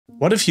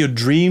What if your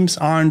dreams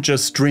aren't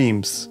just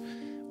dreams?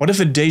 What if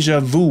a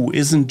déjà vu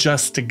isn't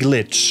just a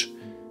glitch?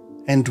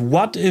 And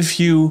what if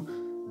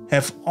you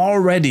have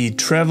already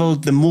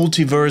traveled the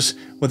multiverse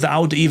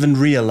without even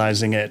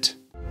realizing it?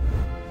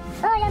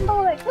 I am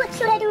bored. What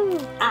should I do?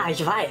 Ah, ich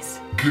weiß.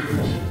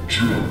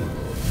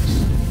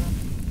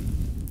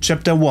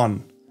 Chapter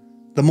 1.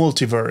 The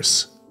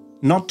Multiverse.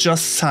 Not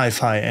just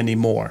sci-fi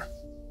anymore.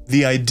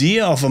 The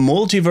idea of a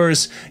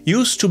multiverse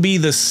used to be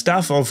the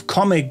stuff of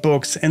comic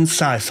books and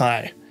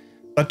sci-fi.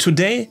 But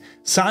today,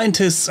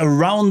 scientists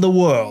around the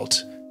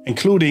world,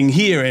 including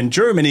here in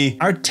Germany,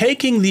 are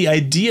taking the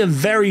idea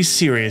very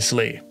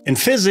seriously. In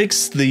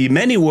physics, the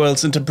many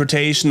worlds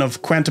interpretation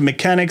of quantum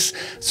mechanics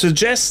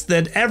suggests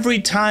that every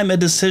time a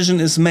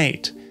decision is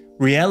made,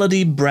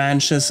 reality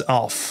branches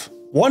off.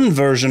 One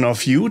version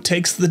of you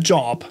takes the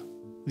job,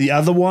 the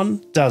other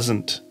one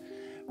doesn't.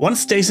 One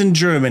stays in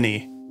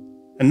Germany,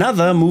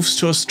 another moves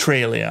to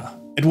Australia.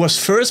 It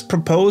was first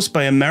proposed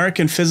by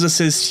American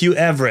physicist Hugh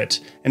Everett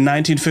in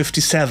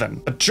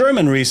 1957, but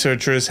German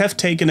researchers have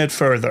taken it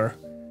further.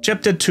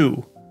 Chapter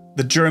 2.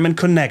 The German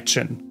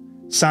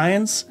Connection.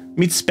 Science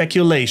meets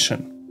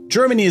speculation.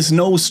 Germany is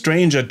no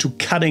stranger to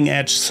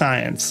cutting-edge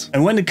science.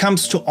 And when it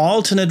comes to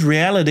alternate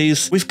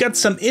realities, we've got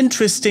some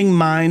interesting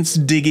minds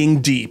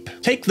digging deep.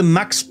 Take the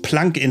Max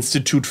Planck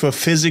Institute for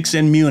Physics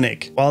in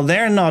Munich. While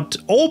they're not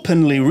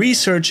openly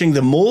researching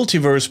the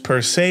multiverse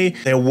per se,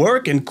 their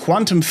work in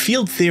quantum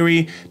field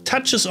theory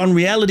touches on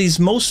reality's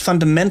most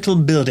fundamental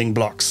building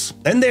blocks.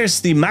 Then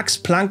there's the Max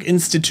Planck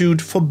Institute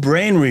for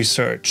Brain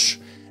Research,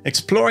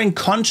 exploring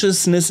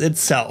consciousness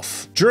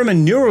itself.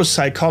 German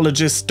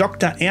neuropsychologist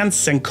Dr.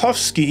 Ernst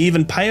Senkowski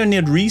even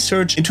pioneered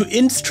research into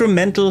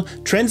instrumental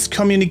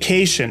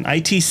transcommunication,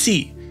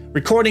 ITC,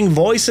 recording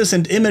voices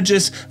and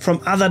images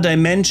from other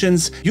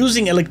dimensions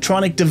using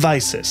electronic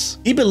devices.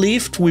 He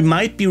believed we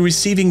might be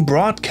receiving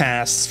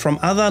broadcasts from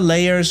other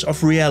layers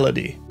of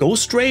reality.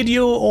 Ghost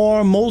radio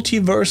or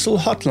multiversal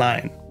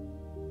hotline.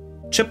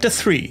 Chapter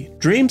 3.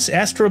 Dreams,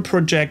 astral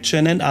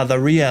projection and other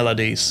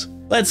realities.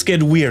 Let's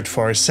get weird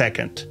for a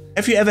second.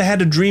 Have you ever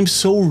had a dream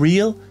so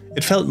real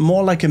it felt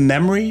more like a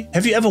memory?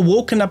 Have you ever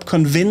woken up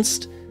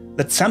convinced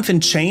that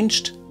something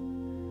changed?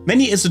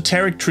 Many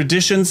esoteric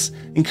traditions,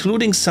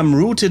 including some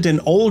rooted in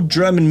old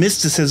German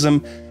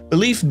mysticism,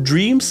 believe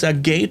dreams are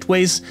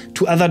gateways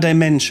to other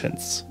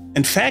dimensions.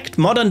 In fact,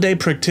 modern-day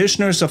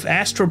practitioners of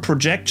astral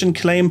projection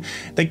claim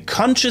they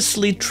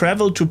consciously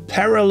travel to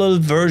parallel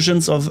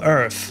versions of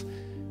Earth,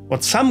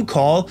 what some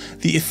call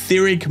the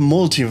etheric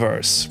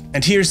multiverse.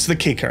 And here's the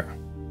kicker.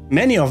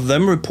 Many of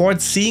them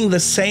report seeing the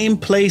same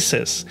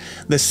places,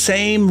 the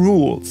same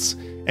rules,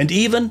 and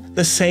even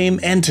the same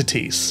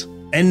entities.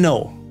 And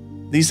no,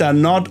 these are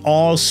not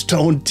all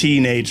stoned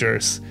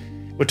teenagers.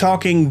 We're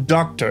talking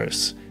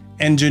doctors,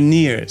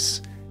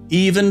 engineers,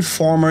 even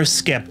former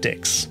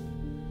skeptics.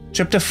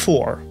 Chapter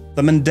 4.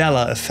 The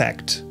Mandela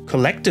Effect.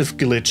 Collective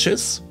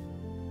glitches?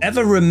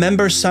 Ever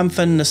remember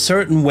something a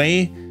certain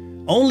way,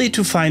 only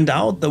to find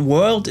out the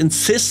world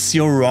insists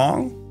you're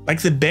wrong?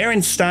 Like the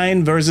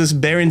Berenstain versus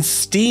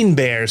Berenstein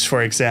Bears,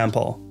 for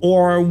example.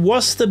 Or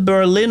was the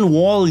Berlin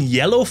Wall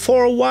yellow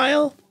for a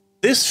while?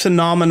 This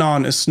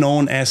phenomenon is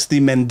known as the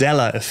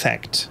Mandela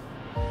Effect.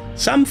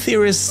 Some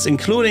theorists,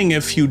 including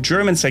a few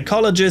German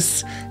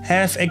psychologists,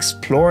 have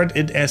explored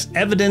it as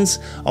evidence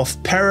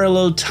of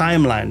parallel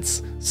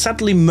timelines,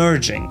 subtly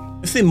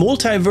merging. If the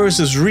multiverse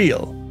is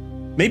real,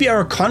 maybe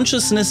our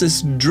consciousness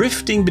is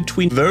drifting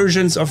between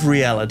versions of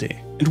reality,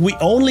 and we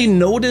only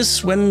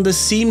notice when the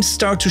seams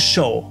start to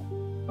show.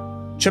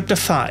 Chapter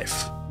 5.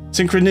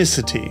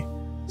 Synchronicity.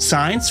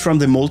 Signs from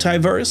the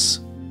multiverse?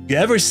 You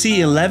ever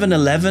see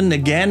 1111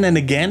 again and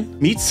again?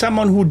 Meet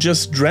someone who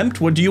just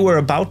dreamt what you were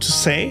about to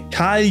say?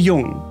 Carl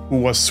Jung, who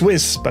was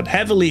Swiss but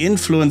heavily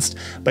influenced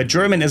by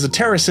German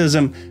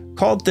esotericism,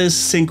 called this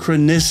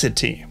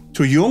synchronicity.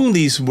 To Jung,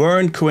 these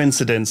weren't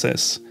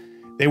coincidences.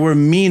 They were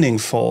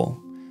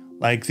meaningful,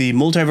 like the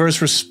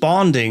multiverse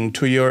responding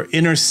to your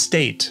inner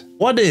state.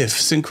 What if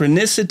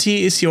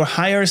synchronicity is your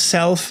higher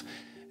self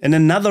in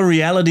another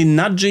reality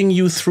nudging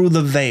you through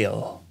the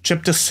veil?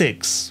 Chapter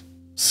 6.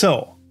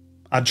 So,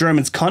 are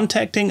Germans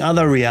contacting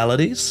other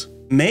realities?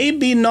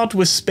 Maybe not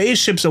with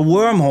spaceships or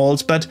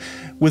wormholes, but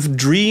with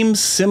dreams,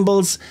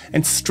 symbols,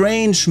 and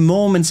strange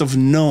moments of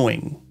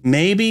knowing.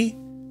 Maybe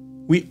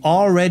we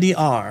already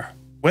are.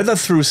 Whether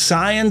through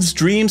science,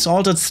 dreams,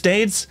 altered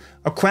states,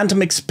 or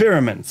quantum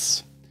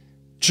experiments.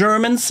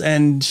 Germans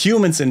and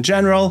humans in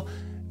general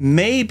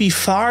may be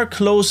far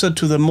closer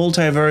to the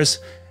multiverse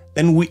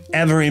than we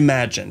ever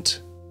imagined.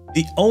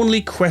 The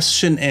only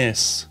question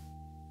is,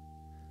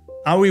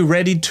 are we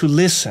ready to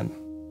listen?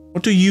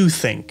 What do you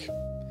think?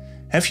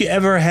 Have you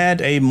ever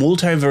had a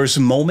multiverse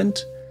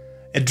moment?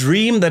 A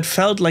dream that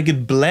felt like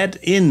it bled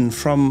in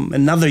from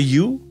another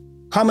you?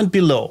 Comment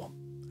below.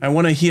 I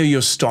want to hear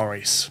your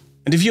stories.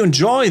 And if you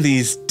enjoy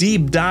these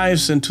deep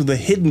dives into the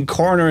hidden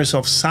corners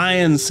of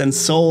science and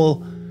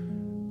soul,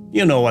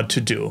 you know what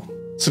to do.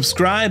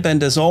 Subscribe,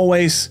 and as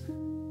always,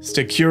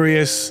 stay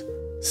curious,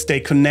 stay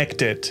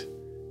connected,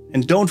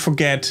 and don't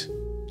forget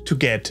to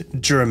get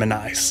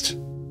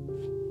Germanized.